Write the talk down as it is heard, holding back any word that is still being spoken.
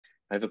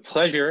I have the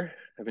pleasure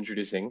of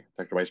introducing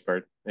Dr.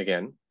 Weisbart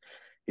again.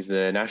 He's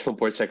the National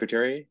Board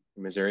Secretary,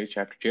 Missouri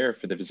Chapter Chair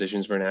for the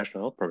Physicians for a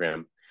National Health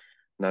Program,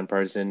 a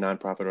nonpartisan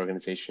nonprofit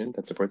organization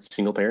that supports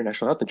single-payer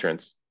national health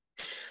insurance.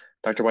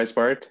 Dr.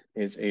 Weisbart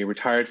is a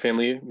retired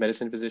family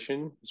medicine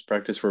physician who's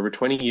practiced for over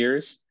 20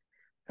 years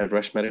at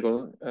Rush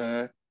Medical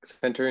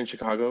Center in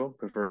Chicago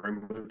before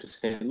he moved to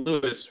St.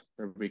 Louis,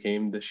 where he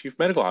became the Chief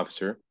Medical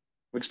Officer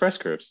of Express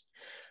Scripts.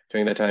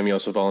 During that time, he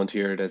also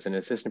volunteered as an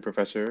assistant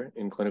professor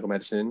in clinical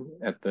medicine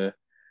at the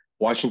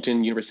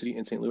Washington University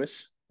in St.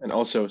 Louis, and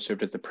also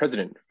served as the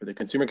president for the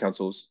Consumer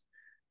Council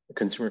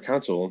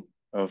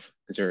of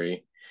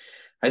Missouri.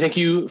 I thank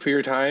you for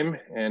your time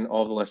and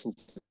all the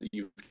lessons that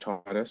you've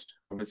taught us,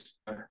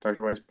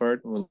 Dr. Weisbart.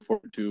 We look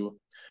forward to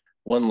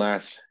one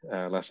last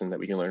lesson that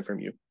we can learn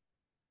from you.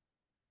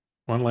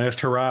 One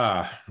last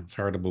hurrah. It's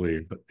hard to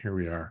believe, but here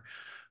we are.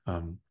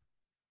 Um,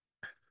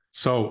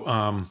 so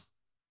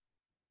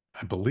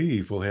I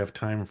believe we'll have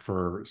time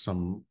for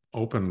some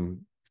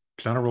open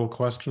general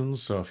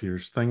questions. So if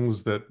there's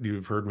things that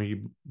you've heard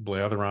me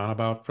blather on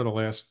about for the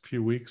last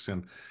few weeks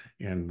and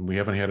we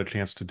haven't had a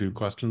chance to do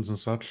questions and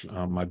such,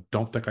 I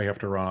don't think I have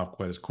to run off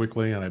quite as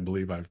quickly. And I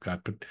believe I've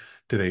got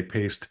today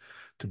paced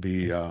to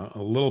be a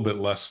little bit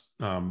less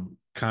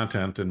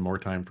content and more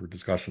time for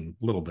discussion,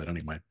 a little bit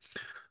anyway.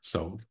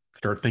 So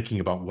start thinking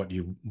about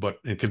but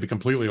it can be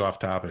completely off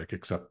topic,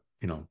 except,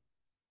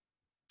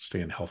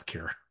 stay in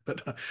healthcare,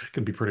 but it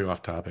can be pretty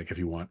off topic if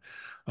you want.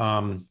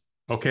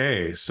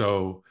 Okay,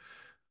 so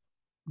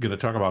going to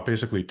talk about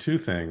basically two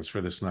things for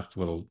this next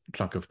little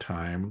chunk of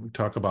time.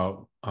 Talk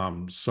about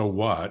so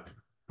what?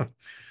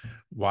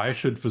 Why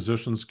should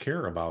physicians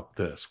care about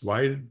this?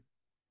 Why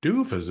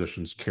do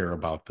physicians care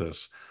about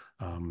this?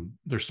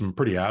 There's some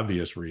pretty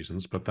obvious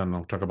reasons, but then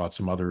I'll talk about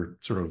some other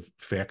sort of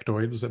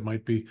factoids that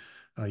might be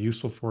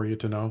useful for you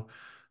to know.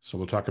 So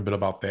we'll talk a bit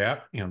about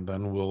that, and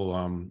then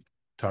we'll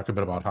talk a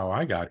bit about how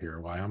I got here,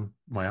 why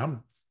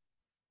I'm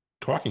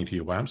talking to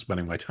you, why I'm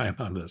spending my time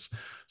on this.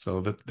 So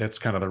that's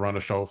kind of the run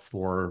of show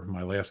for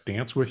my last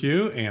dance with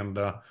you, and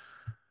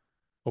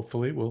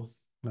hopefully we'll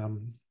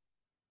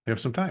have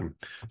some time.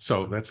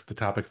 So that's the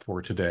topic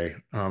for today.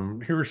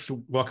 Here's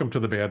welcome to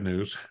the bad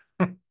news.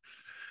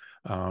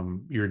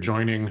 You're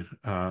joining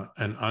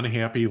an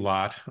unhappy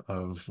lot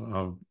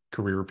of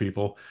career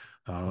people.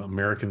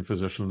 American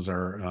physicians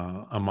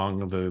are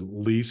among the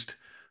least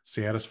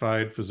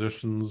satisfied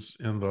physicians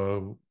in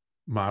the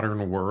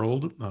modern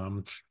world.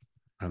 And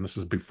this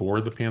is before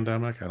the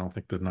pandemic. I don't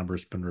think the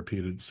number's been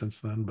repeated since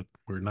then, but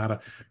we're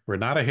not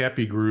a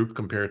happy group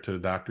compared to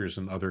doctors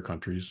in other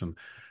countries. And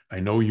I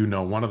know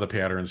one of the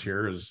patterns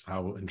here is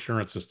how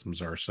insurance systems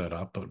are set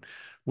up, but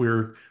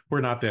we're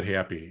not that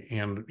happy.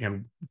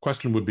 And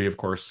question would be, of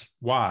course,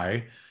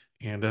 why?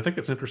 And I think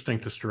it's interesting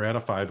to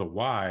stratify the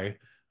why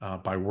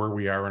by where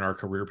we are in our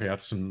career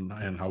paths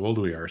and how old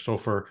we are. So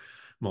for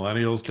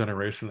millennials,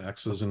 Generation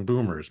X's, and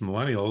boomers.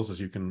 Millennials, as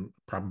you can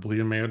probably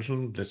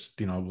imagine,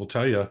 just, will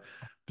tell you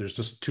there's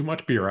just too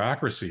much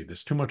bureaucracy.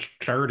 There's too much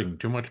charting,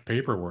 too much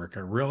paperwork.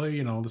 I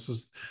really, this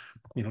is,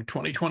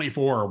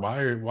 2024.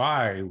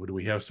 Why would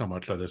we have so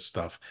much of this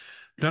stuff?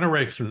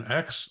 Generation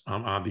X,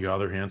 on the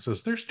other hand,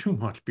 says there's too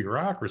much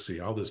bureaucracy,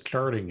 all this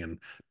charting and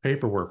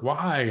paperwork.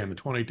 Why?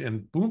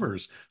 And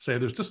boomers say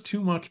there's just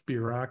too much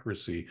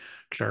bureaucracy,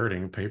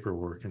 charting,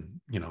 paperwork,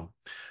 and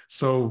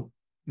so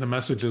the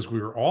message is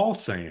we were all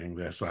saying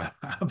this,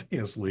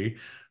 obviously,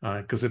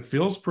 because it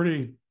feels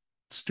pretty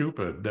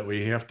stupid that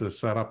we have to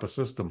set up a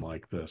system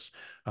like this.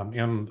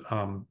 And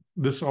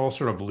this all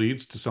sort of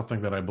leads to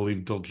something that I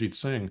believe Diljit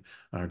Singh,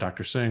 or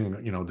Dr. Singh,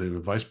 the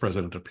vice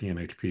president of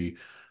PNHP,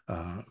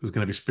 is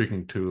going to be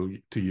speaking to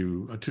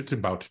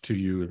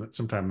you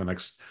sometime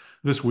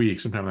this week,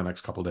 sometime in the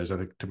next couple of days. I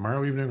think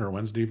tomorrow evening or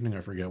Wednesday evening,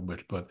 I forget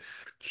which, but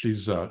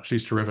she's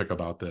terrific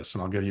about this,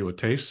 and I'll give you a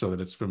taste so that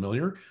it's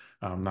familiar.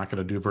 I'm not going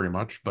to do very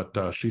much,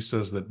 but she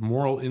says that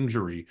moral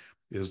injury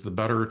is the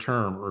better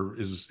term, or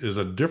is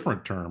a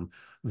different term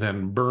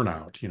than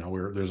burnout.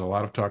 Where there's a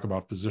lot of talk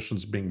about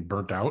physicians being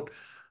burnt out,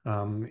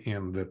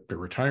 and that they're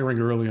retiring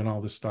early and all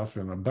this stuff.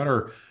 And a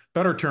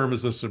better term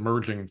is this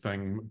emerging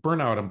thing.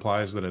 Burnout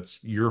implies that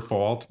it's your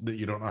fault, that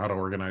you don't know how to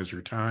organize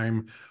your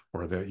time,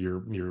 or that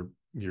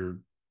you're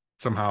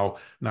somehow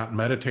not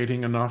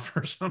meditating enough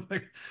or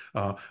something.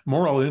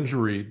 Moral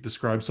injury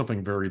describes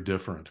something very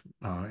different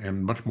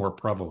and much more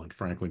prevalent,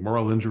 frankly.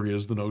 Moral injury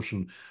is the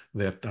notion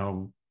that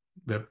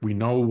we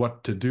know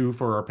what to do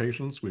for our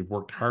patients. We've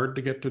worked hard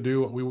to get to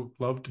do what we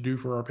love to do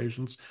for our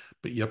patients,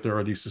 but yet there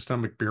are these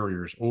systemic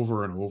barriers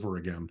over and over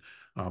again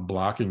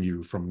blocking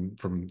you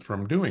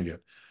from doing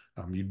it.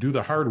 You do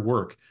the hard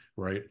work,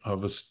 right,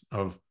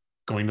 of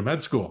going to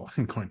med school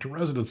and going to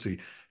residency,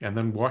 and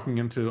then walking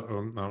into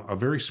a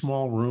very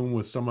small room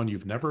with someone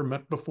you've never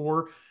met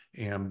before,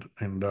 and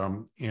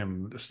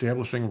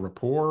establishing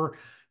rapport,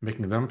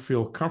 making them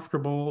feel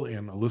comfortable,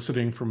 and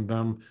eliciting from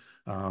them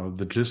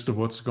the gist of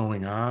what's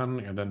going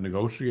on, and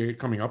then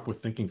coming up with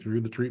thinking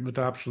through the treatment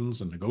options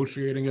and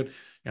negotiating it,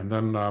 and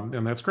then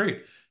and that's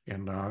great.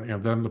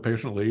 And then the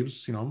patient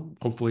leaves,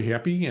 hopefully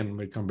happy, and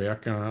they come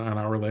back an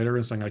hour later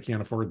and saying, I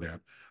can't afford that.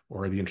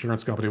 Or the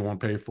insurance company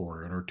won't pay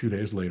for it. Or 2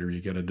 days later,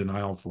 you get a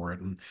denial for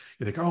it. And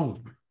you think,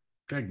 oh,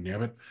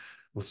 dagnabbit,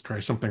 let's try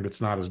something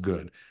that's not as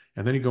good.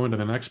 And then you go into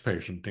the next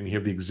patient and you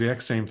have the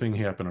exact same thing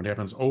happen. It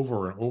happens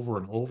over and over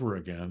and over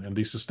again. And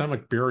these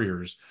systemic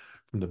barriers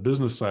from the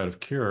business side of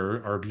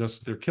care are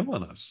just, they're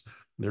killing us.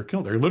 They're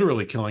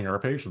literally killing our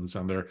patients,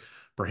 and they're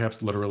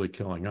perhaps literally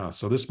killing us.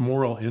 So this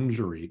moral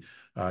injury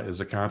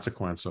is a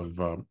consequence of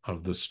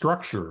the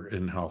structure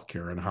in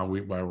healthcare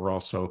and why we're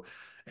also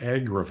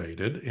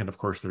aggravated. And of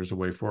course, there's a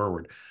way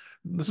forward.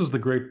 This is the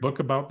great book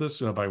about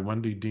this by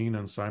Wendy Dean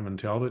and Simon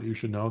Talbot. You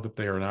should know that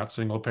they are not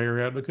single payer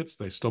advocates.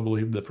 They still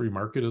believe the free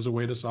market is a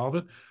way to solve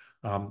it.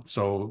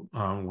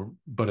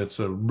 But it's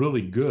a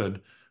really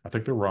good, I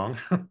think they're wrong,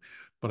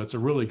 but it's a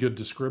really good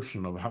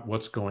description of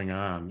what's going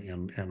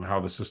on and how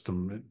the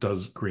system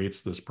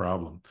creates this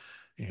problem.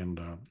 And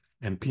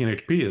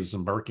PNHP is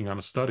embarking on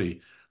a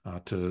study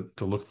to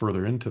look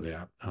further into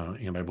that.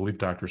 And I believe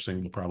Dr.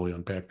 Singh will probably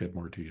unpack that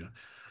more to you.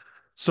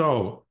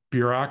 So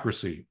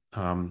bureaucracy.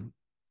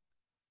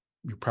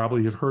 You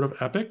probably have heard of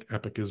Epic.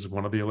 Epic is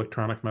one of the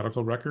electronic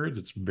medical records.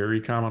 It's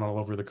very common all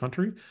over the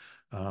country.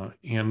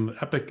 And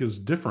Epic is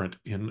different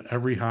in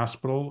every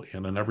hospital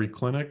and in every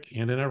clinic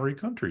and in every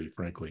country,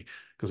 frankly,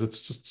 because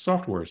it's just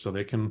software. So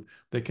they can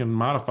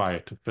modify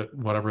it to fit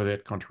whatever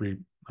that country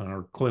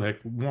or clinic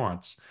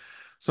wants.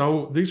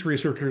 So these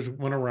researchers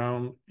went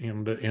around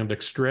and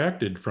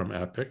extracted from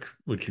Epic,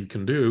 which you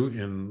can do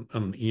in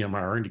an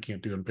EMR and you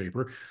can't do in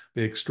paper.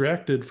 They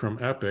extracted from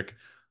Epic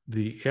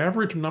the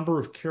average number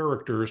of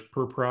characters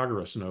per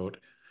progress note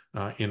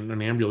in an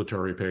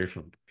ambulatory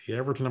patient. The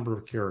average number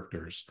of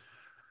characters.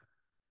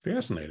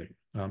 Fascinating.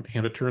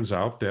 And it turns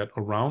out that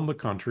around the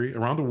country,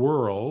 around the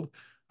world,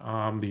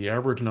 the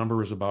average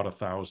number is about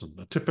 1,000.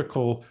 A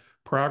typical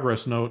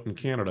progress note in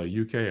Canada,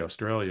 UK,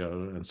 Australia,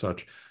 and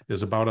such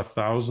is about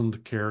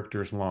 1,000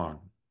 characters long.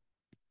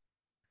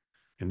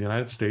 In the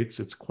United States,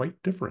 it's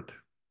quite different.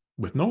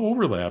 With no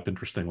overlap,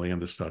 interestingly, in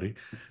this study,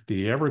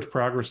 the average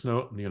progress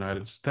note in the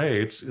United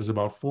States is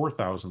about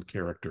 4,000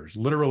 characters,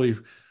 literally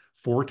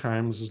 4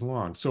 times as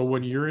long. So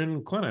when you're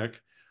in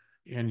clinic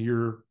and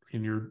you're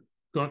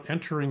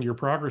entering your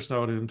progress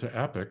note into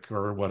Epic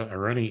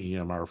or any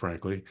EMR,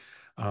 frankly,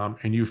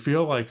 and you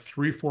feel like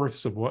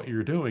 3/4 of what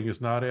you're doing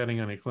is not adding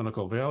any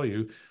clinical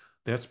value,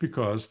 that's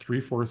because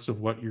 3/4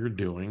 of what you're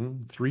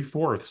doing,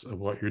 3/4 of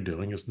what you're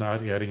doing is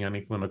not adding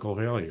any clinical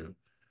value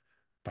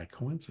by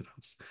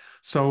coincidence.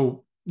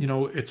 So,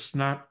 it's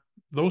not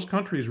those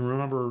countries,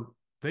 remember,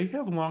 they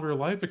have longer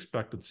life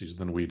expectancies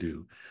than we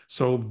do.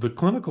 So the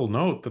clinical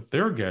note that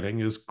they're getting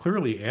is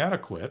clearly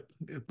adequate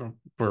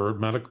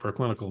for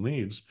clinical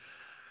needs.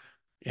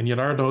 And yet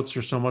our notes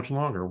are so much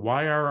longer.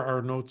 Why are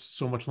our notes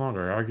so much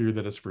longer? I argue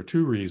that it's for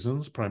two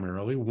reasons,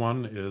 primarily.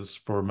 One is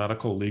for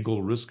medical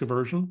legal risk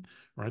aversion,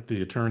 right?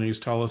 The attorneys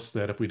tell us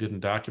that if we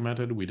didn't document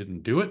it, we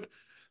didn't do it.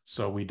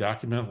 So we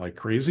document like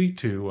crazy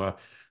to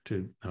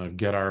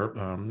get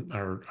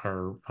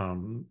our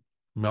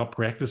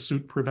malpractice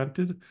suit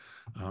prevented.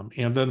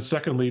 And then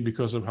secondly,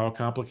 because of how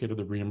complicated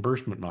the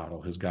reimbursement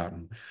model has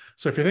gotten.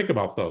 So if you think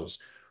about those,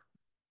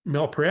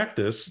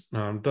 malpractice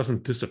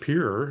doesn't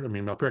disappear. I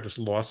mean, malpractice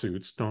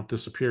lawsuits don't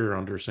disappear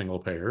under single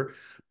payer.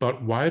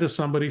 But why does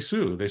somebody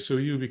sue? They sue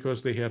you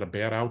because they had a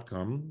bad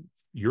outcome,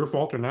 your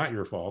fault or not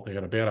your fault. They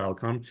had a bad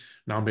outcome.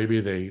 Now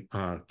maybe they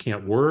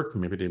can't work.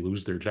 Maybe they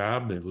lose their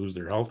job. They lose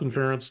their health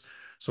insurance.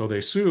 So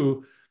they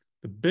sue.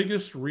 The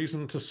biggest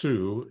reason to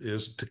sue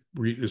is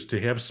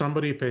to have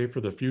somebody pay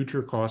for the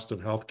future cost of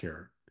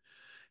healthcare.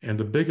 And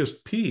the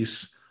biggest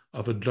piece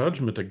of a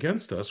judgment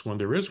against us, when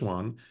there is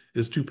one,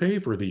 is to pay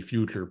for the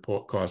future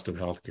cost of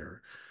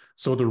healthcare.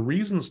 So the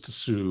reasons to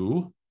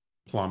sue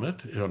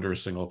plummet under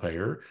single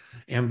payer,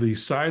 and the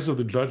size of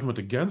the judgment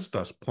against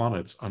us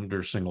plummets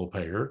under single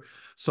payer.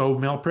 So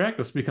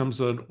malpractice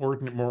becomes an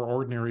more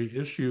ordinary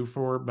issue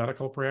for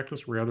medical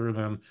practice rather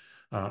than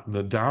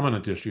the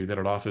dominant issue that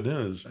it often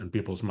is in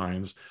people's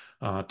minds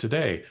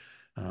today.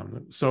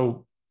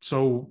 So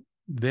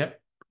that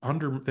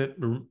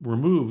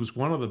removes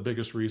one of the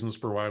biggest reasons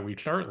for why we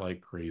chart like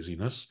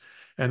craziness.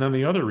 And then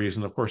the other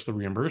reason, of course, the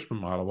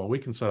reimbursement model. Well, we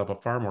can set up a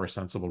far more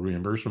sensible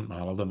reimbursement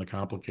model than the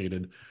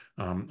complicated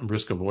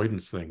risk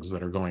avoidance things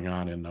that are going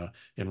on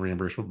in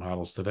reimbursement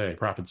models today,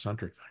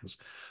 profit-centric things.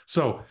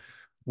 So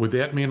would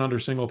that mean under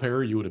single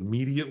payer, you would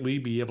immediately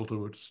be able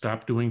to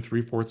stop doing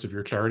 3/4 of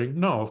your charting?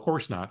 No, of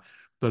course not.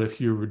 But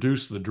if you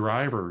reduce the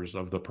drivers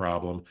of the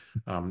problem,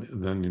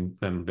 then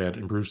that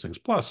improves things.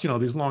 Plus,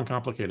 these long,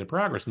 complicated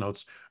progress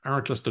notes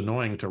aren't just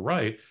annoying to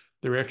write;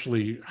 they're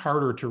actually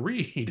harder to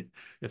read.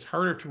 It's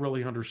harder to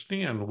really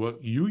understand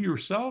what you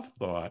yourself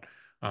thought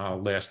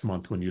last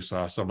month when you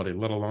saw somebody,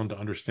 let alone to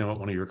understand what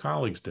one of your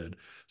colleagues did.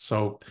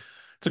 So,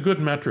 it's a good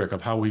metric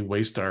of how we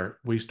waste our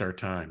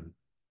time.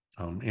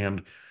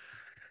 And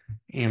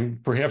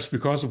perhaps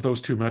because of those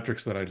two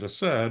metrics that I just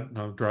said,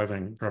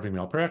 driving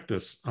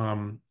malpractice,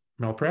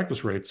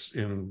 malpractice rates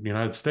in the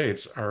United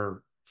States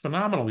are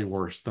phenomenally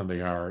worse than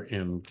they are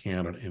in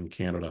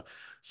Canada.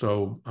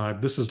 So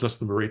this is just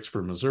the rates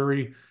for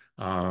Missouri.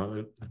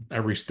 Uh,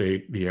 every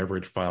state, the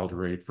average filed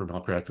rate for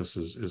malpractice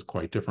is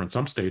quite different.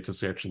 Some states,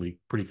 it's actually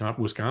pretty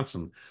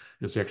Wisconsin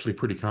is actually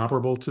pretty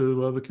comparable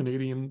to the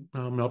Canadian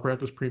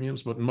malpractice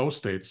premiums, but in most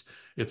states,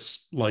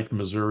 it's like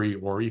Missouri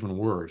or even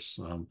worse.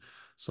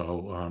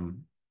 So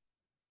um,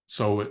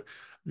 so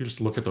you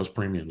just look at those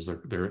premiums;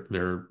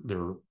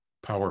 they're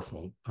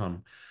powerful.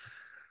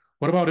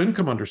 What about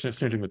income under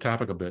changing the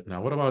topic a bit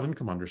now? What about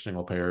income under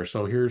single payer?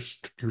 So here's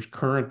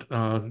current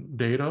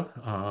data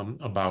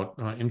about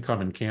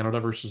income in Canada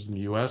versus in the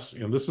U.S.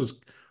 And this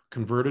is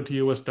converted to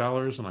U.S.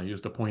 dollars, and I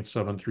used a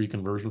 0.73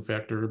 conversion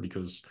factor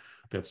because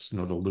that's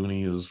the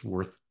loonie is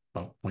worth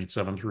about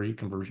 0.73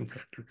 conversion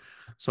factor.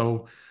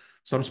 So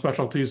some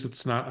specialties,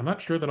 it's not. I'm not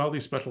sure that all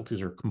these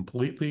specialties are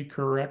completely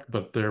correct,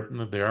 but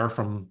they are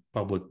from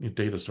public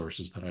data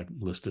sources that I've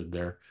listed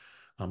there.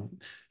 Um,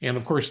 and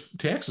of course,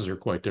 taxes are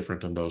quite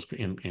different in those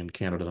in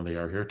Canada than they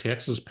are here.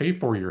 Taxes pay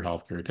for your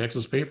health care.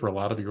 Taxes pay for a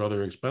lot of your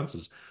other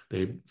expenses.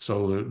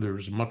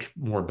 There's much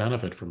more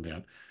benefit from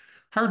that.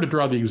 Hard to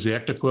draw the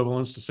exact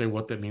equivalence to say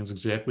what that means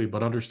exactly,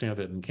 but understand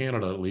that in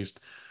Canada, at least,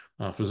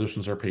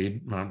 physicians are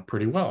paid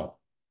pretty well.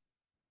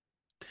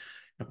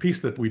 A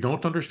piece that we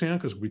don't understand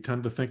because we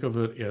tend to think of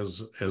it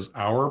as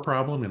our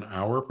problem in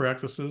our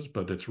practices,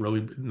 but it's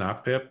really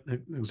not that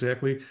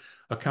exactly.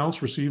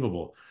 Accounts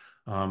receivable.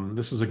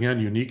 This is again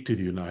unique to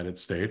the United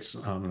States.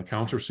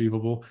 Accounts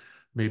receivable,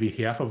 maybe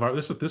half of our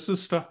this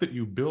is stuff that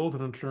you build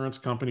an insurance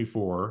company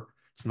for.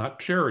 It's not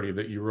charity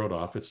that you wrote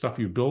off. It's stuff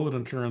you build an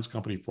insurance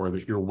company for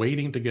that you're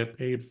waiting to get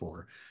paid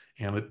for,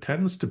 and it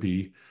tends to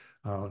be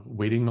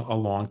waiting a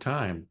long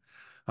time.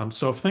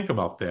 So think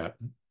about that.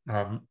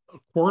 A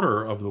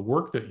quarter of the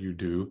work that you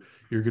do,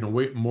 you're going to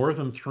wait more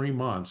than 3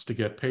 months to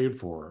get paid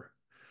for.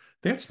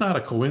 That's not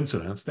a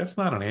coincidence. That's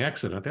not an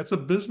accident. That's a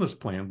business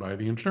plan by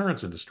the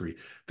insurance industry.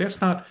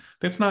 That's not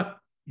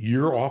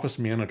your office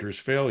manager's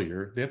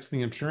failure. That's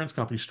the insurance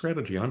company's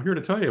strategy. And I'm here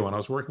to tell you, when I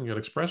was working at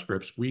Express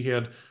Scripts, we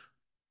had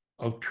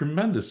a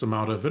tremendous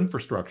amount of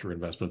infrastructure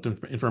investment,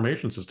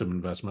 information system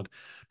investment,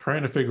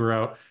 trying to figure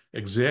out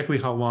exactly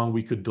how long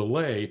we could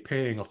delay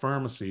paying a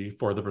pharmacy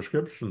for the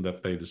prescription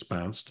that they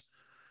dispensed,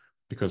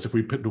 because if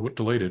we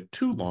delayed it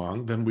too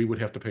long, then we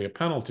would have to pay a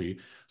penalty.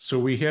 So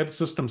we had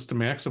systems to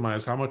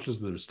maximize how much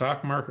is the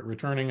stock market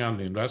returning on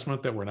the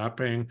investment that we're not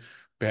paying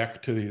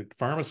back to the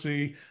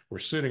pharmacy. We're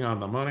sitting on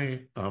the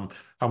money.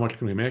 How much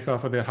can we make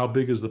off of that? How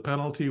big is the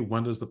penalty?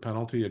 When does the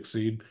penalty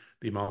exceed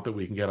the amount that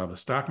we can get on the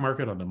stock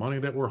market on the money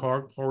that we're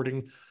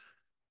hoarding?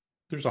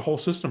 There's a whole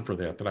system for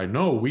that I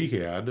know we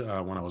had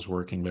when I was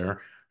working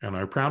there. And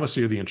I promise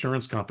you, the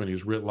insurance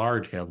companies writ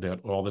large have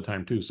that all the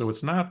time too. So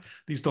it's not,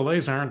 these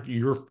delays aren't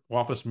your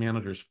office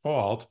manager's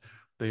fault.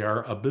 They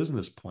are a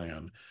business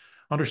plan.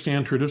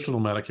 Understand traditional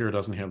Medicare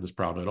doesn't have this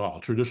problem at all.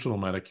 Traditional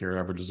Medicare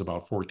averages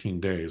about 14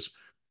 days.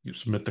 You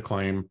submit the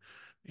claim,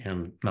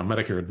 and now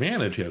Medicare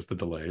Advantage has the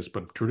delays,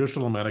 but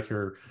traditional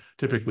Medicare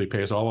typically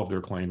pays all of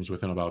their claims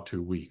within about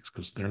 2 weeks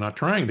because they're not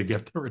trying to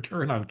get the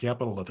return on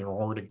capital that they're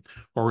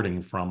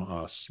hoarding from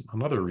us.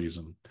 Another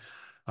reason.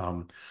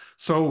 Um,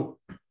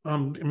 I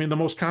mean, the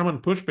most common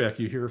pushback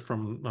you hear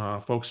from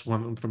folks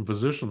from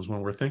physicians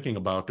when we're thinking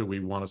about do we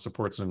want to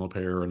support single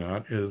payer or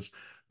not is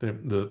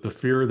the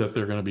fear that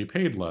they're going to be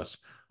paid less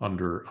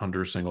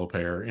under single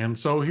payer. And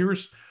so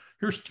here's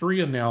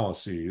three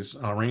analyses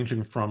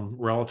ranging from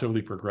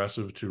relatively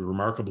progressive to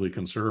remarkably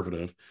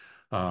conservative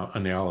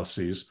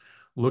analyses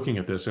looking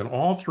at this. And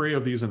all three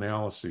of these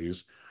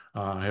analyses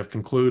have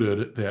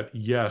concluded that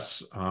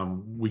yes,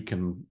 we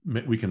can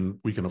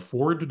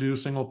afford to do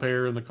single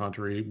payer in the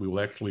country. We will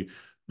actually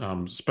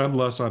spend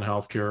less on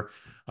healthcare,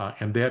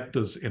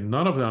 and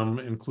none of them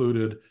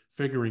included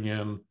figuring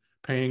in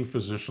paying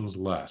physicians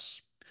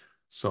less.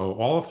 So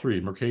all three,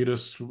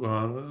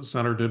 Mercatus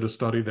Center did a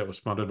study that was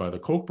funded by the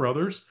Koch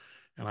brothers,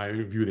 and I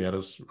view that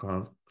as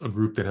a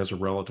group that has a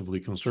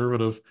relatively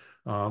conservative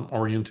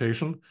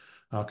orientation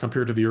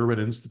compared to the Urban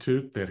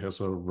Institute that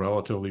has a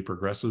relatively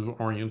progressive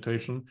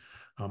orientation.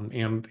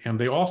 And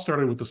they all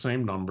started with the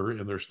same number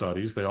in their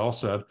studies. They all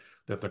said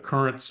that the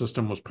current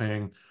system was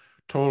paying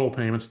total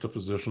payments to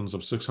physicians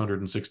of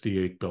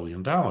 $668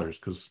 billion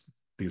because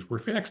these were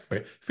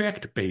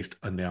fact-based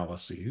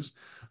analyses.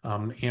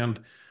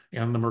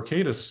 And the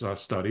Mercatus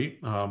study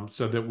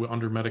said that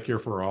under Medicare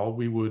for All,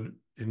 we would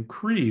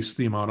increase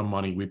the amount of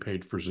money we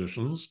paid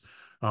physicians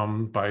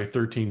by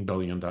 $13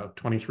 billion,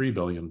 $23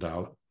 billion,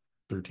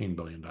 $13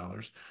 billion.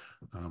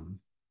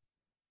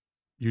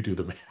 You do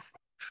the math,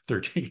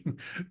 $13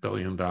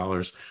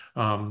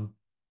 billion.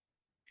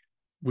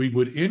 We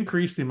would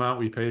increase the amount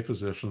we pay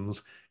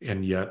physicians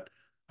and yet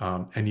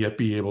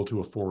be able to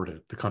afford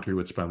it. The country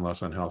would spend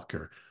less on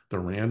healthcare. The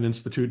Rand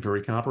Institute,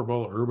 very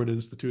comparable. Urban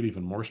Institute,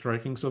 even more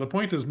striking. So the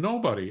point is,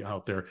 nobody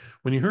out there,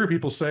 when you hear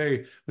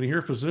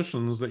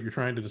physicians that you're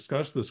trying to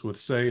discuss this with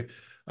say,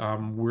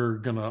 we're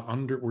gonna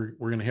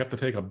have to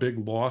take a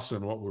big loss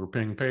in what we're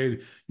being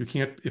paid. You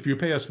can't, if you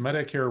pay us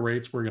Medicare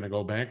rates, we're gonna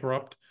go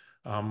bankrupt.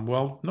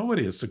 Well,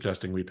 nobody is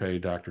suggesting we pay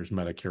doctors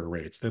Medicare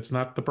rates. That's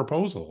not the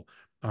proposal.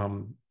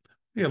 Um,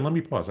 yeah, let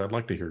me pause. I'd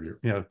like to hear you.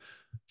 Yeah,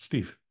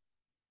 Steve.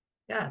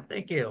 Yeah,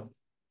 thank you.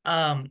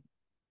 Um,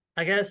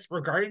 I guess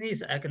regarding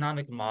these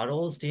economic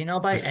models, do you know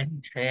by Yes. any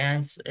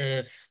chance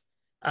if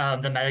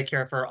the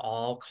Medicare for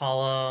All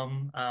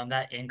column,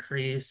 that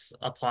increase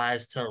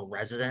applies to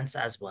residents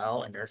as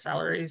well in their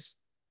salaries?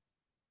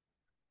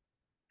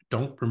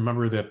 Don't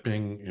remember that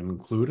being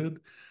included,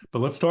 but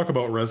let's talk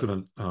about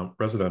residents. Let's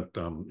talk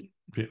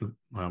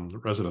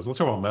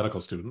about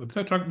medical students.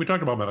 We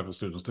talked about medical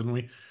students, didn't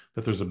we?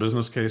 That there's a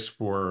business case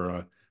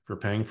for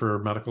paying for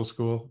medical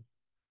school.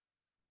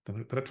 I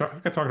think I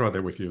talked about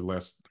that with you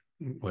last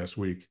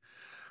week.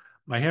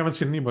 I haven't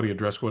seen anybody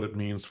address what it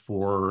means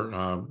for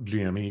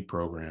GME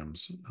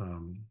programs.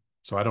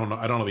 So I don't know.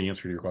 I don't know the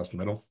answer to your question.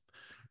 I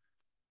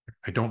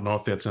don't know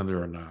if that's in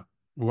there or not.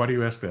 Why do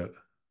you ask that?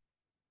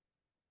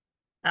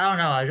 I don't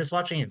know. I was just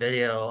watching a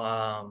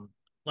video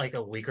like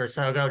a week or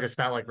so ago just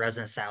about like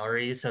resident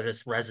salaries. So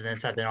just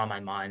residents have been on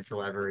my mind for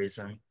whatever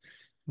reason.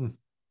 Hmm.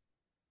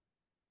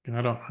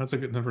 I don't. That's a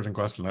good, interesting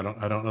question.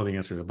 I don't know the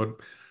answer to that,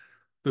 but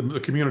the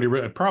community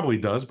it probably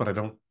does, but I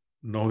don't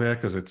know that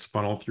because it's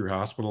funneled through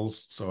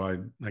hospitals. So I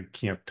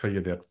can't tell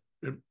you that.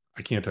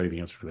 I can't tell you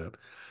the answer to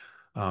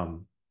that.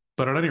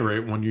 But at any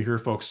rate, when you hear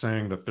folks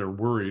saying that they're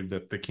worried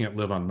that they can't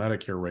live on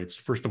Medicare rates,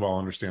 first of all,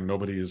 understand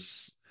nobody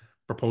has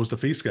proposed a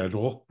fee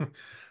schedule.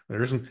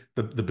 There isn't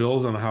the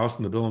bills in the House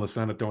and the bill in the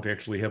Senate don't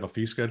actually have a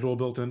fee schedule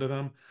built into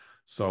them.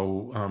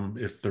 So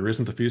if there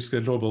isn't a fee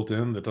schedule built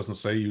in that doesn't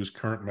say use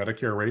current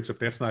Medicare rates, if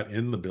that's not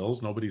in the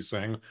bills, nobody's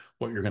saying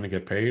what you're going to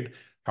get paid.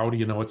 How do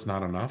you know it's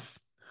not enough?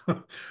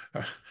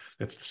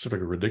 That's sort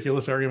of a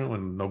ridiculous argument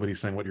when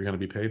nobody's saying what you're going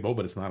to be paid. Oh,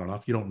 but it's not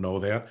enough. You don't know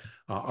that.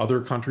 Other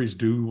countries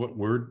do what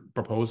we're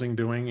proposing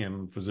doing,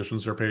 and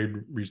physicians are paid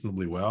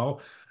reasonably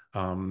well.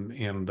 Um,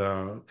 and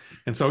uh,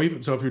 and so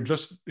even so, if you're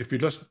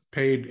just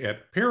paid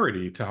at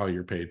parity to how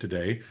you're paid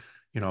today,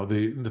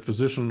 the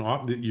physician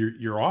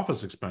your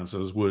office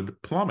expenses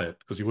would plummet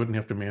because you wouldn't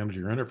have to manage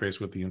your interface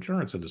with the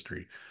insurance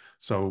industry.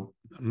 So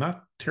I'm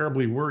not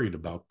terribly worried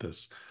about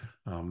this.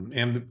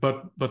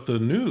 But the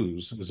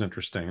news is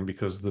interesting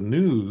because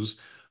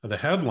the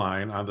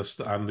headline on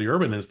the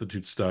Urban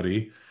Institute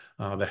study,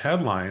 the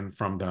headline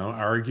from them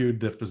argued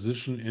that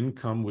physician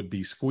income would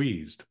be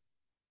squeezed.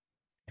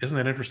 Isn't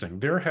that interesting?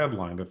 Their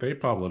headline that they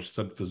published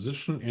said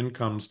physician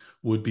incomes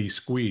would be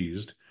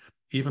squeezed,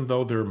 even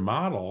though their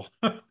model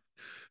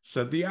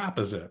said the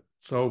opposite.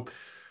 So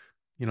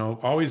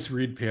always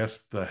read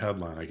past the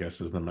headline, I guess,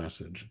 is the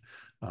message.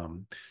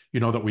 Um,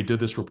 that we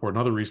did this report.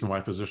 Another reason why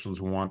physicians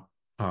want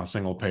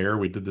single payer,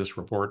 we did this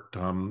report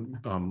a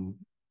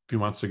few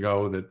months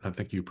ago that I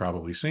think you've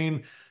probably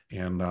seen,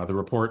 and the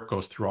report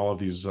goes through all of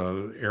these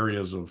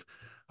areas of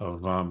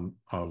harm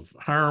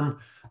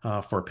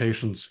for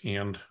patients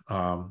and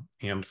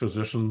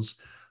physicians,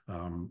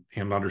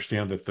 and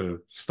understand that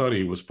the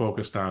study was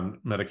focused on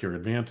Medicare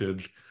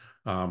Advantage,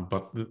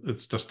 but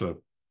it's just the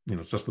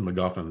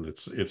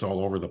MacGuffin. It's all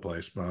over the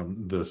place.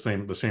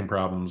 The same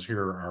problems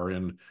here are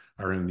in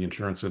the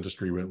insurance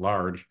industry at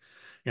large.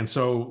 And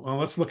so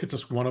let's look at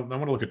just one. I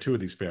want to look at two of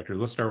these factors.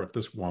 Let's start with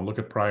this one. Look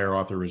at prior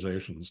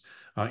authorizations.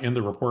 In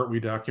the report, we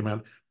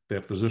document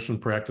that physician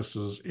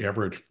practices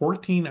average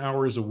 14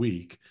 hours a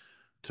week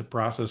to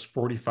process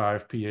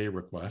 45 PA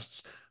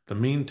requests. The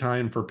mean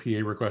time for PA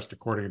request,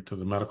 according to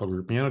the Medical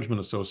Group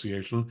Management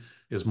Association,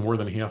 is more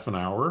than half an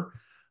hour.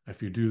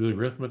 If you do the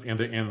arithmetic,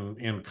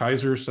 and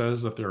Kaiser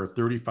says that there are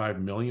 35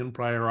 million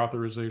prior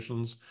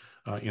authorizations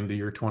in the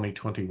year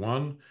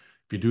 2021.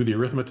 If you do the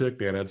arithmetic,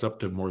 that adds up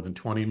to more than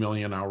 20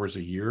 million hours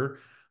a year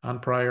on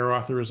prior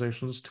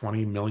authorizations,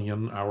 20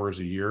 million hours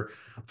a year,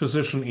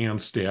 physician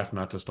and staff,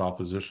 not just all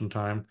physician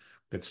time.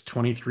 That's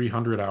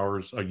 2,300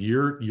 hours a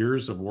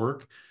years of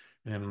work.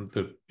 And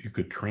you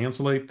could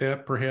translate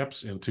that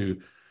perhaps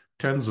into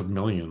tens of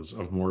millions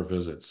of more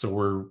visits.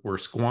 So we're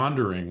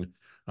squandering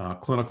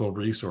clinical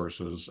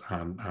resources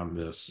on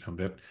this,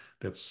 and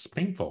that's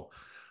painful.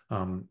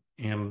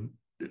 And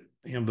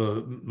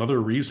another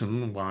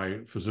reason why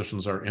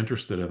physicians are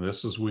interested in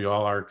this is we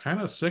all are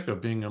kind of sick of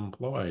being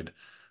employed.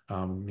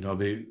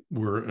 They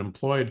were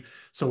employed.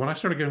 So when I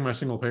started giving my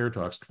single payer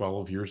talks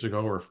 12 years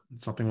ago or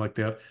something like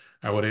that,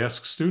 I would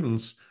ask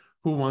students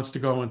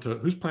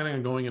who's planning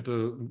on going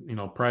into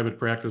private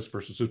practice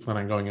versus who's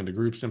planning on going into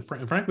groups. And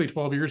frankly,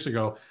 12 years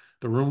ago,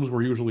 the rooms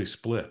were usually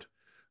split.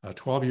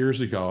 12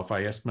 years ago, if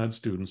I asked med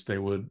students, I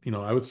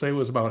would say it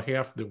was about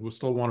half that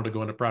still wanted to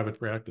go into private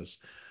practice.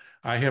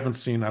 I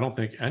don't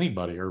think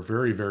anybody, or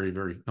very, very,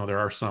 very, no, there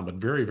are some, but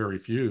very, very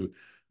few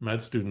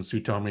med students who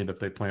tell me that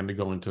they plan to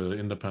go into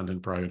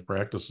independent private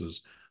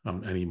practices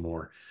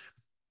anymore.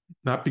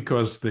 Not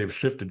because they've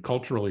shifted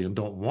culturally and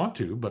don't want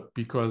to, but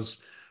because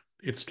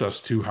it's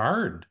just too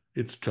hard.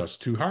 It's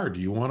just too hard. Do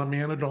you want to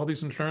manage all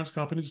these insurance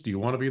companies? Do you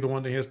want to be the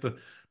one that has to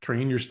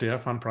train your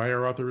staff on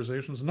prior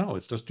authorizations? No,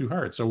 it's just too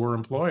hard. So we're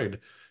employed.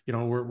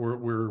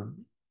 We're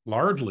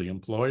largely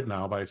employed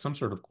now by some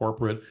sort of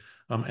corporate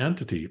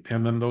entity,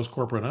 and then those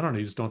corporate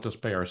entities don't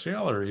just pay our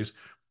salaries;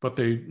 but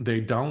they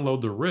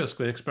download the risk.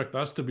 They expect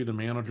us to be the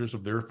managers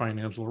of their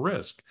financial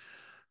risk.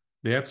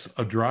 That's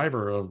a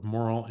driver of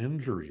moral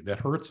injury. That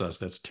hurts us.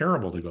 That's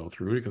terrible to go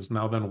through because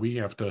now then we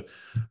have to,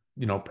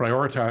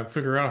 prioritize,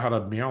 figure out how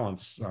to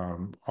balance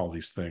all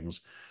these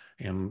things,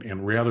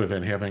 and rather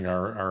than having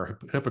our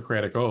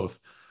Hippocratic oath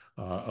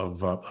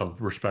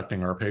of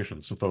respecting our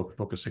patients and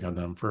focusing on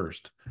them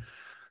first.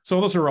 So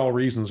those are all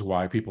reasons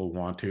why people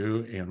want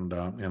to,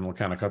 and we'll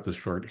kind of cut this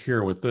short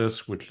here with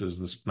this, which is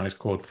this nice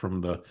quote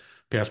from the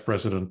past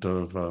president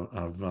of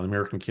the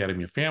American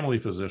Academy of Family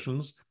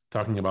Physicians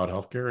talking about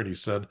healthcare, and he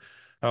said,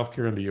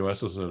 "Healthcare in the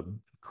U.S. is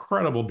an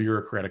incredible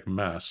bureaucratic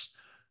mess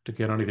to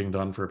get anything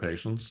done for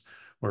patients."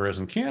 Whereas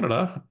in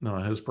Canada,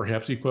 his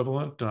perhaps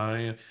equivalent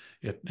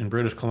in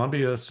British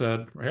Columbia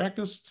said,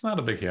 "Practice, it's not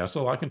a big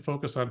hassle. I can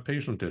focus on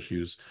patient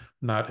issues,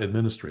 not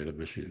administrative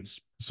issues."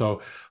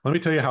 So let me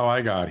tell you how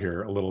I got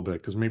here a little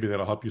bit, because maybe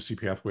that'll help you see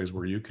pathways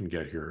where you can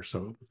get here.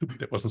 So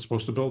it wasn't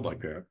supposed to build like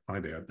that. My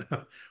bad.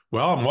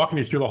 Well, I'm walking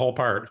you through the whole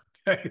part.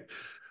 Okay.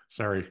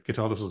 Sorry, you can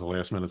tell this was a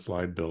last minute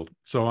slide build.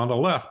 So on the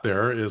left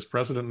there is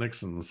President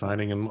Nixon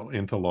signing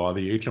into law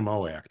the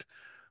HMO Act.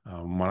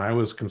 When I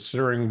was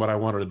considering what I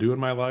wanted to do in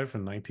my life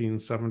in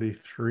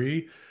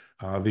 1973,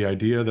 the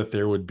idea that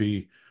there would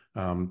be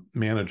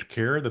managed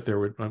care, that there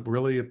would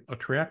really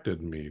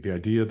attracted me. The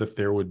idea that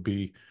there would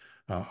be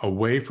a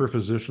way for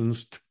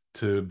physicians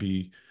to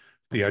be,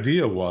 the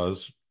idea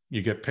was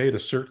you get paid a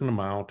certain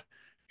amount,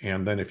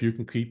 and then if you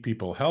can keep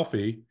people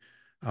healthy,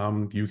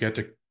 you get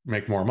to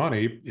make more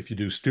money. If you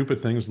do stupid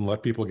things and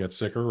let people get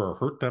sicker or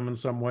hurt them in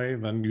some way,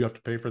 then you have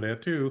to pay for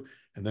that too,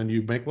 and then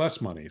you make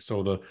less money.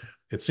 So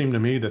it seemed to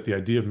me that the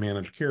idea of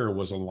managed care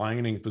was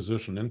aligning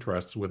physician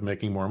interests with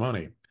making more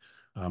money.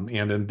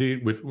 And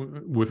indeed,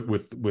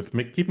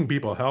 with keeping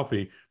people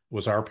healthy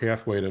was our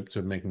pathway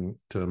to making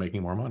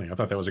more money. I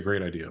thought that was a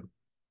great idea.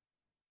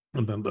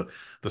 And then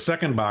the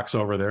second box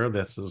over there,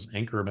 that says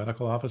Anchor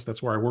Medical Office.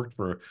 That's where I worked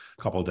for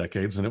a couple of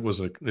decades, and it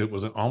was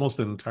almost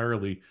an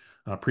entirely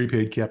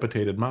prepaid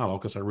capitated model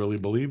because I really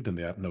believed in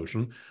that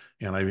notion,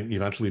 and I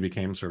eventually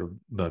became sort of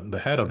the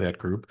head of that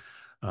group,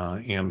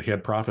 and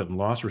had profit and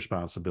loss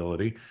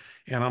responsibility.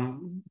 And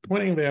I'm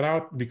pointing that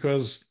out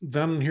because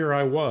then here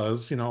I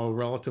was, a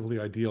relatively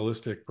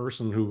idealistic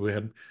person who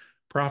had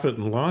profit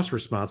and loss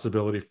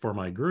responsibility for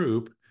my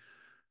group.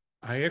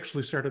 I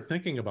actually started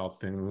thinking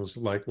about things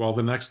like, well,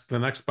 the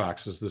next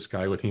box is this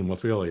guy with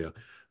hemophilia.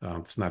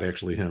 It's not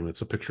actually him;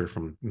 it's a picture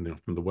from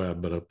the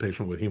web, but a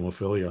patient with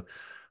hemophilia,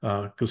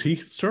 because he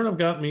sort of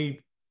got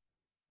me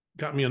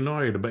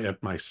annoyed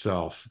at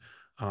myself.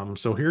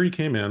 So here he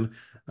came in.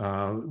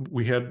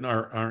 We had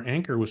our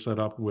anchor was set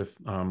up with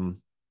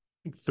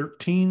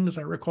 13, as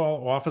I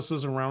recall,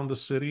 offices around the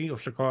city of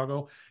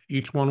Chicago.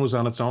 Each one was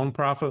on its own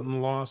profit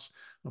and loss,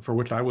 for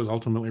which I was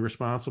ultimately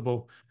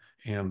responsible.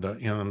 And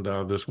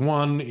this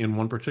one in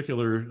one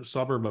particular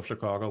suburb of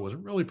Chicago was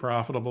really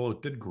profitable.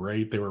 It did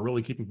great. They were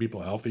really keeping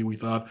people healthy. We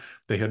thought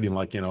they had,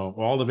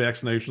 all the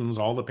vaccinations,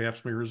 all the pap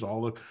smears,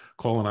 all the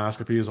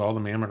colonoscopies, all the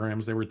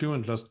mammograms. They were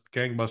doing just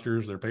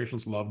gangbusters. Their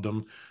patients loved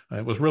them.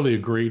 It was really a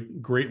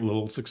great, great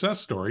little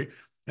success story.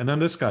 And then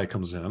this guy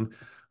comes in,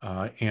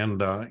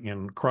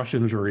 and crush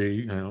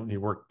injury. He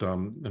worked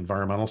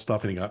environmental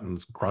stuff, and he got in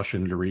crush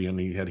injury, and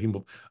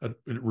it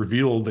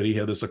revealed that he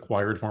had this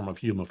acquired form of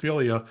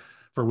hemophilia,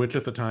 for which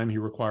at the time he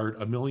required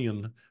 $1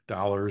 million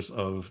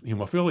of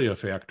hemophilia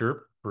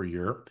factor per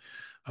year,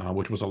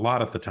 which was a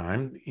lot at the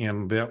time,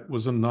 and that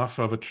was enough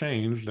of a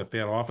change that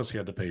office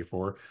had to pay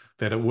for,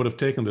 that it would have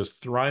taken this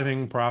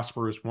thriving,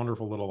 prosperous,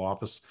 wonderful little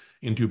office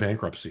into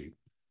bankruptcy.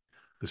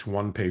 This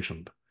one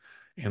patient.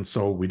 And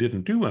so we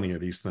didn't do any of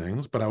these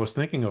things, but I was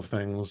thinking of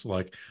things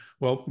like,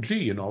 well,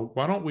 gee,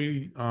 why don't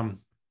we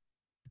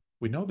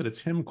know that it's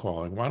him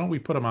calling. Why don't we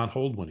put him on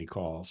hold when he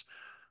calls?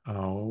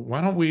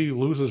 Why don't we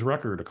lose his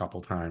record a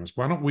couple times?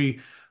 Why don't we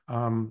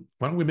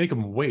make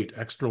him wait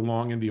extra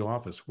long in the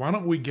office? Why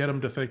don't we get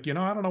him to think, I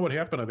don't know what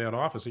happened to that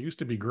office. It used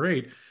to be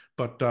great,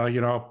 but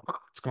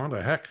it's gone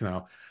to heck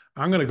now.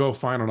 I'm going to go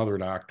find another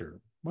doctor.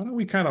 Why don't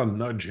we kind of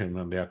nudge him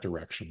in that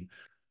direction?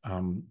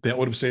 That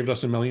would have saved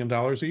us $1 million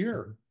a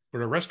year. Would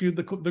have rescued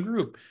the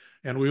group,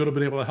 and we would have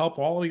been able to help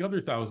all the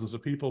other thousands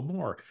of people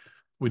more.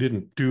 We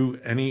didn't do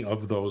any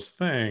of those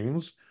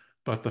things,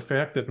 but the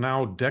fact that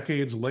now,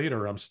 decades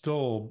later, I'm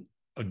still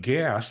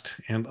aghast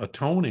and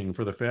atoning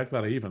for the fact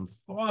that I even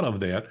thought of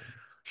that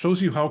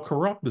shows you how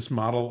corrupt this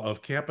model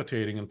of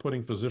capitating and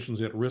putting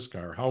physicians at risk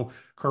are, how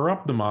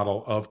corrupt the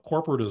model of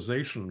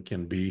corporatization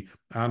can be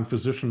on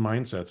physician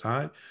mindsets.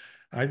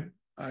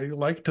 I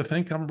like to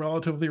think I'm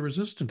relatively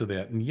resistant to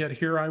that, and yet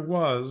here I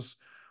was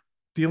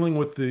dealing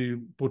with the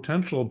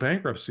potential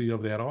bankruptcy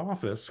of that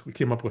office. We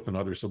came up with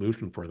another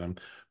solution for them,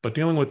 but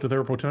dealing with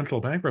their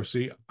potential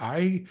bankruptcy,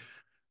 I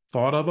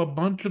thought of a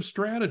bunch of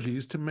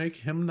strategies to make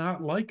him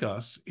not like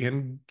us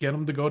and get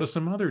him to go to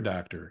some other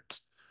doctor.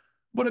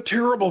 What a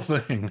terrible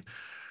thing.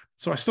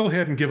 So I still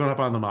hadn't given up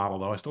on the model,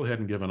 though. I still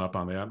hadn't given up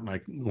on that. And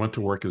I went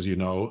to work, as you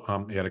know,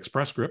 at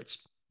Express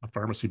Scripts. a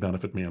pharmacy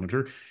benefit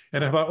manager.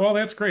 And I thought, well,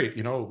 that's great.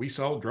 We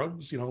sell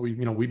drugs,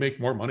 we make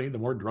more money the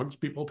more drugs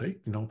people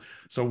take,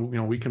 so,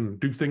 we can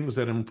do things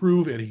that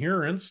improve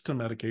adherence to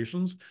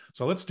medications.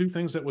 So let's do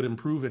things that would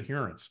improve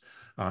adherence.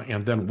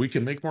 And then we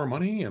can make more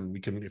money, and we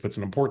can, if it's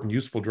an important,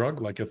 useful drug,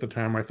 like at the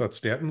time I thought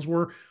statins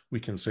were, we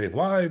can save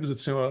lives.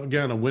 It's,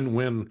 again, a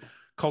win-win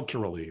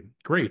culturally.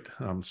 Great.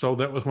 So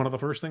that was one of the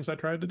first things I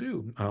tried to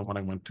do when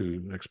I went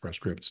to Express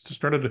Scripts.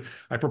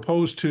 I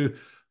proposed to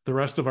the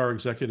rest of our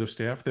executive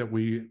staff that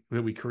we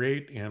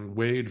create and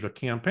wage a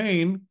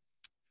campaign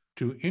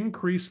to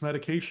increase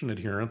medication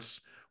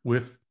adherence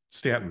with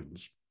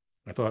statins.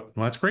 I thought,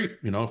 well, that's great.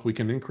 If we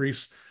can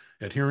increase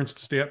adherence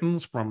to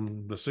statins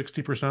from the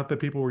 60% that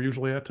people were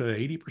usually at to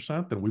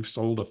 80%, then we've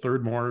sold a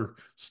third more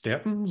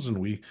statins and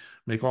we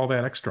make all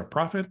that extra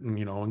profit. And,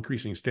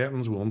 increasing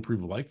statins will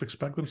improve life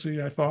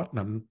expectancy, I thought. And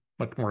I'm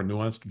much more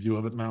nuanced view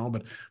of it now,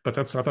 but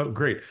I thought,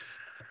 great.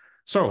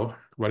 So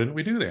why didn't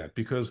we do that?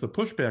 Because the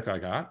pushback I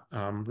got,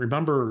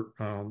 remember,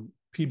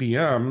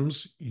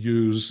 PBMs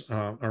use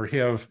or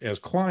have as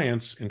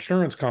clients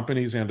insurance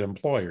companies and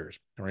employers,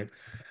 right?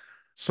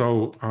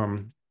 So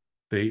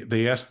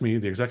they asked me,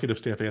 the executive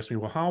staff asked me,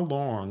 well, how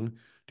long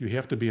do you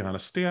have to be on a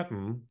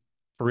statin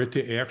for it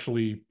to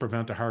actually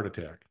prevent a heart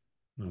attack?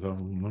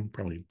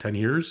 Probably 10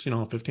 years,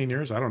 15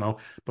 years, I don't know,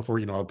 before,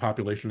 the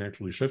population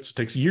actually shifts. It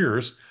takes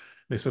years.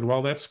 They said,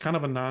 well, that's kind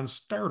of a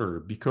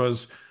non-starter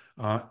because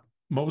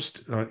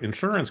most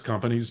insurance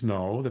companies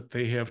know that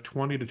they have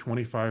 20 to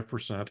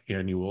 25%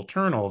 annual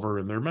turnover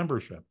in their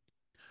membership.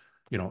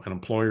 An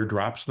employer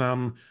drops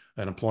them,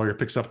 an employer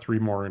picks up 3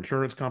 more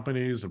insurance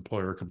companies,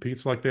 employer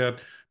competes like that.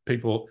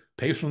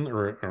 Patient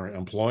or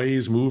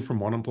employees move from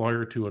one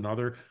employer to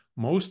another.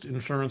 Most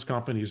insurance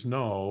companies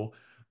know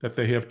that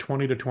they have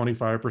 20 to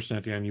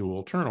 25%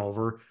 annual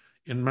turnover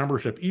in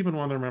membership, even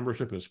when their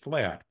membership is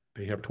flat.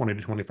 They have 20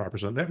 to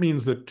 25%. That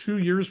means that 2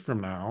 years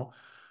from now,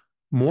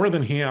 more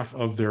than half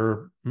of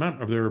their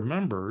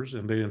members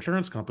in the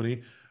insurance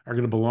company are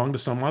going to belong to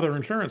some other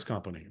insurance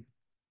company.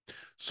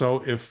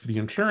 So if the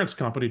insurance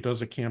company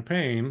does a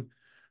campaign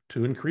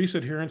to increase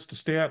adherence to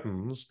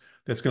statins,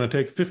 that's going to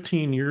take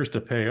 15 years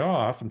to pay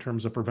off in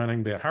terms of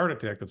preventing that heart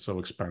attack that's so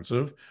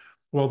expensive,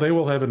 well, they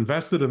will have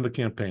invested in the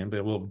campaign,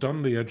 they will have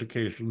done the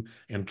education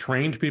and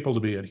trained people to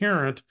be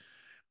adherent,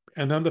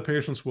 and then the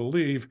patients will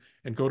leave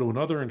and go to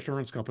another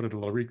insurance company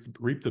to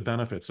reap the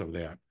benefits of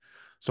that.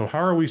 So how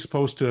are we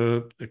supposed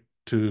to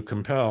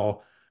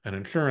compel an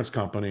insurance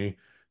company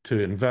to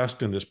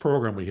invest in this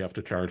program we have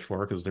to charge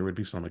for, because there would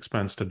be some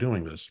expense to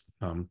doing this?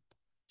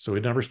 So we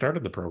never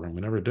started the program.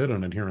 We never did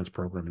an adherence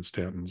program in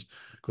statins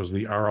because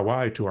the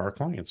ROI to our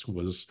clients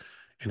was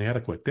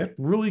inadequate. That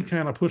really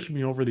kind of pushed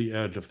me over the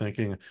edge of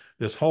thinking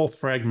this whole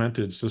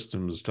fragmented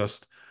system is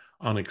just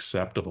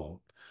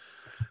unacceptable.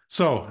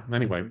 So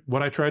anyway,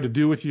 what I try to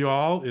do with you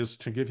all is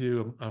to give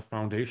you a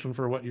foundation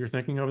for what you're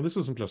thinking of. And this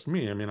isn't just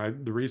me. I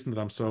mean, the reason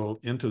that I'm so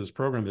into this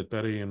program that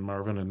Betty and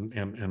Marvin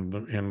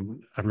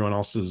and everyone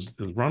else is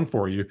run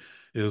for you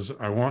is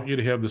I want you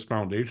to have this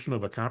foundation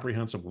of a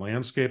comprehensive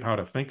landscape, how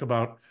to think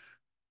about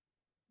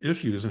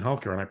issues in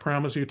healthcare. And I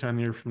promise you 10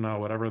 years from now,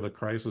 whatever the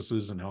crisis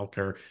is in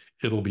healthcare,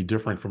 it'll be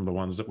different from the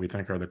ones that we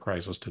think are the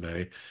crisis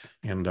today.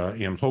 And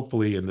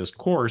hopefully in this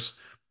course,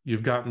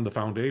 you've gotten the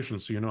foundation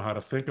so you know how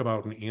to think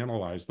about and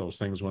analyze those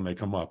things when they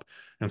come up,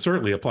 and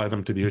certainly apply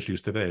them to the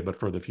issues today, but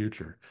for the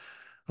future.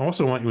 I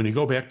also want you, when you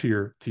go back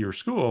to your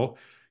school,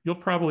 you'll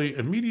probably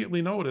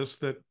immediately notice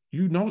that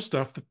you know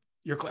stuff that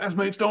your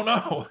classmates don't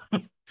know.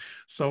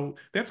 So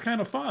that's kind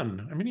of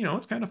fun. I mean,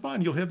 it's kind of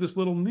fun. You'll have this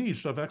little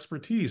niche of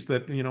expertise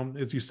that,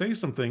 as you say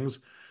some things,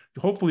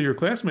 hopefully your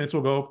classmates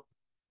will go,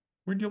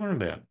 where'd you learn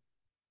that?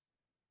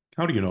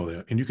 How do you know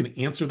that? And you can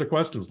answer the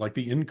questions like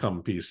the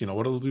income piece,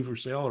 what it'll do for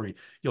salary.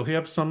 You'll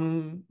have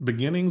some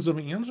beginnings of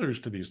answers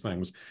to these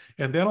things,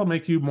 and that'll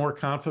make you more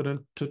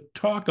confident to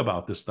talk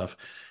about this stuff.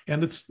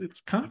 And it's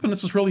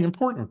confidence is really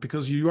important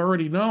because you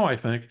already know, I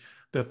think,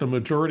 that the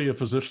majority of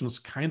physicians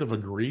kind of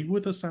agree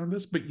with us on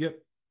this, but yet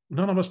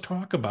none of us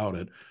talk about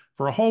it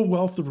for a whole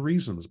wealth of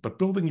reasons. But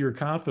building your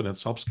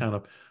confidence helps kind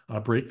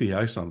of break the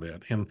ice on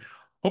that, and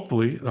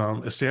hopefully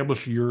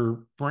establish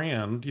your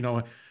brand.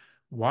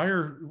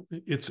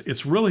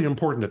 It's really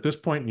important at this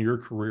point in your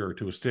career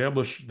to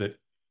establish that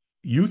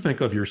you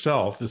think of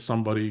yourself as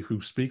somebody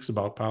who speaks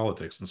about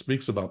politics and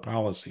speaks about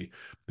policy.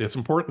 It's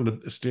important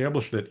to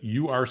establish that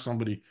you are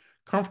somebody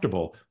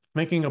comfortable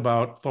thinking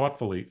about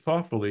thoughtfully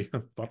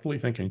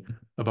thinking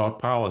about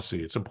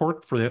policy. It's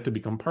important for that to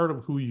become part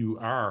of who you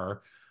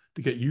are,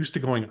 to get used to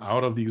going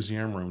out of the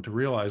exam room, to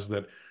realize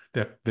that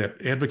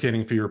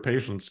advocating for your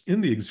patients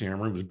in the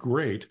exam room is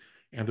great.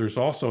 And there's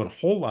also a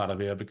whole lot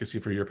of advocacy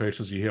for your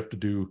patients you have to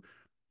do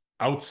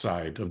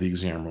outside of the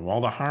exam room.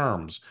 All the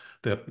harms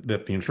that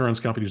the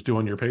insurance companies do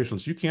on your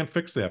patients, you can't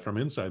fix that from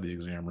inside the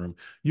exam room.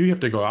 You have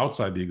to go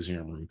outside the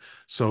exam room.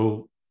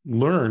 So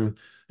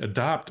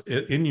adopt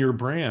in your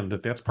brand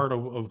that's part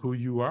of who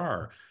you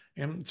are.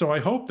 And so I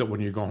hope that when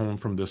you go home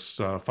from this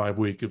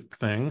 5-week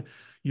thing,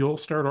 you'll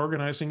start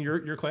organizing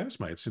your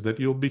classmates so that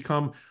you'll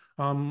become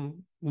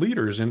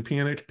leaders in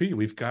PNHP.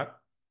 We've got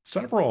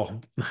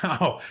several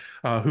now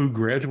who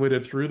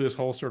graduated through this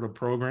whole sort of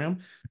program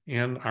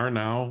and are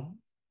now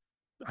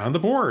on the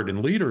board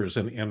and leaders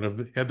and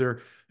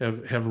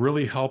have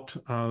really helped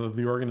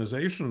the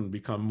organization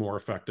become more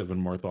effective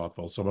and more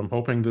thoughtful. So I'm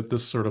hoping that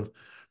this sort of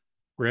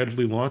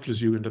gradually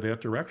launches you into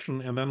that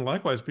direction and then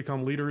likewise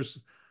become leaders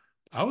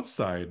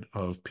outside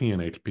of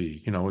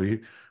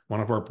PNHP. One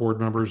of our board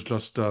members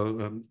just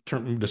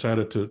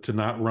decided to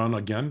not run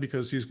again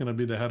because he's going to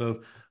be the head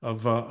of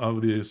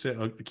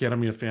the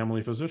Academy of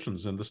Family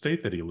Physicians in the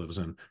state that he lives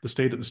in, the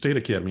state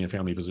Academy of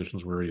Family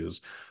Physicians where he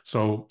is.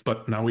 So,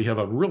 but now we have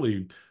a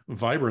really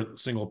vibrant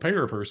single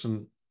payer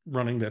person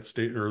running that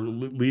state or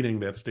leading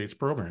that state's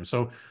program.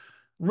 So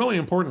really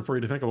important for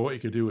you to think about what you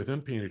could do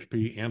within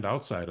PNHP and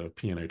outside of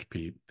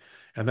PNHP,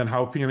 and then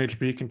how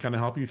PNHP can kind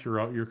of help you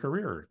throughout your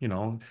career.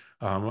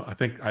 I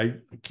think I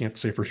can't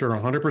say for sure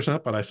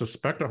 100%, but I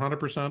suspect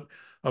 100%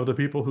 of the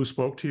people who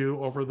spoke to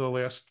you over the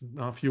last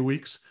few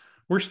weeks,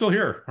 we're still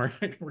here,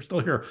 right? We're still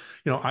here.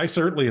 I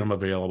certainly am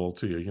available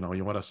to you.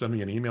 You want to send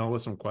me an email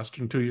with some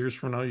question 2 years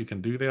from now, you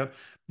can do that.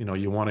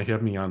 You want to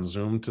have me on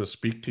Zoom to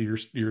speak to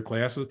your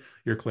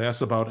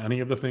class about any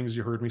of the things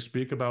you heard me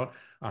speak about.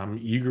 I'm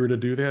eager to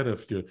do that.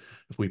 If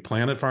we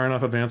plan it far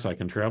enough advance, I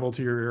can travel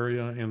to your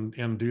area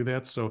and do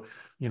that. So,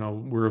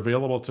 we're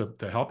available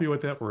to help you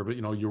with that. Or,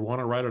 you want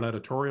to write an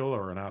editorial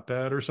or an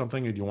op-ed or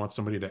something, and you want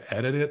somebody to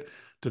edit it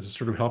to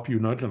sort of help you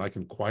nudge, and I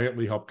can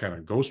quietly help kind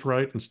of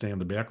ghostwrite and stay in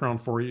the background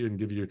for you and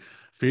give you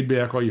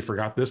feedback. Oh, you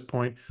forgot this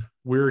point.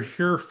 We're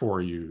here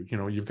for you.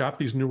 You've got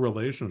these new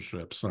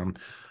relationships.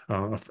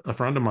 A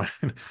friend of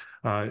mine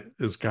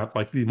has got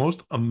like the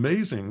most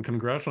amazing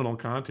congressional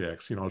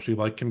contacts. She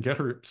like can get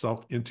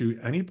herself into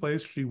any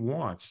place she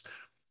wants.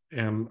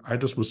 And I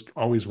just was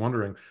always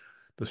wondering,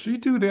 does she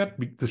do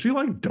that? Does she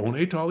like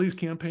donate to all these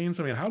campaigns?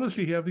 I mean, how does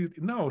she have these?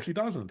 No, she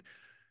doesn't.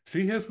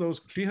 She has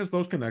those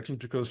connections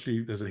because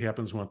she, as it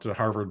happens, went to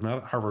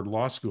Harvard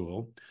Law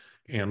School.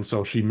 And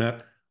so she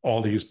met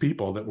all these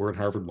people that were at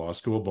Harvard Law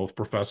School, both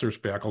professors,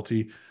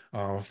 faculty,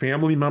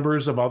 family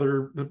members of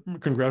other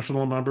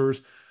congressional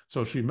members.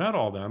 So she met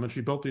all them and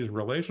she built these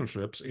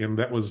relationships. And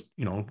that was,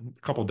 a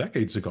couple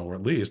decades ago, or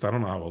at least. I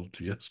don't know how old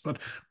she is,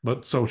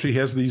 but so she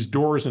has these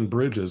doors and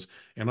bridges,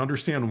 and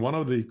understand one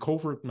of the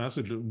covert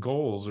message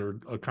goals or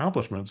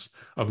accomplishments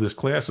of this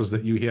class is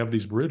that you have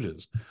these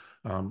bridges.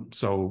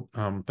 So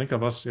think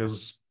of us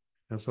as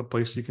a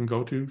place you can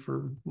go to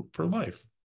for life.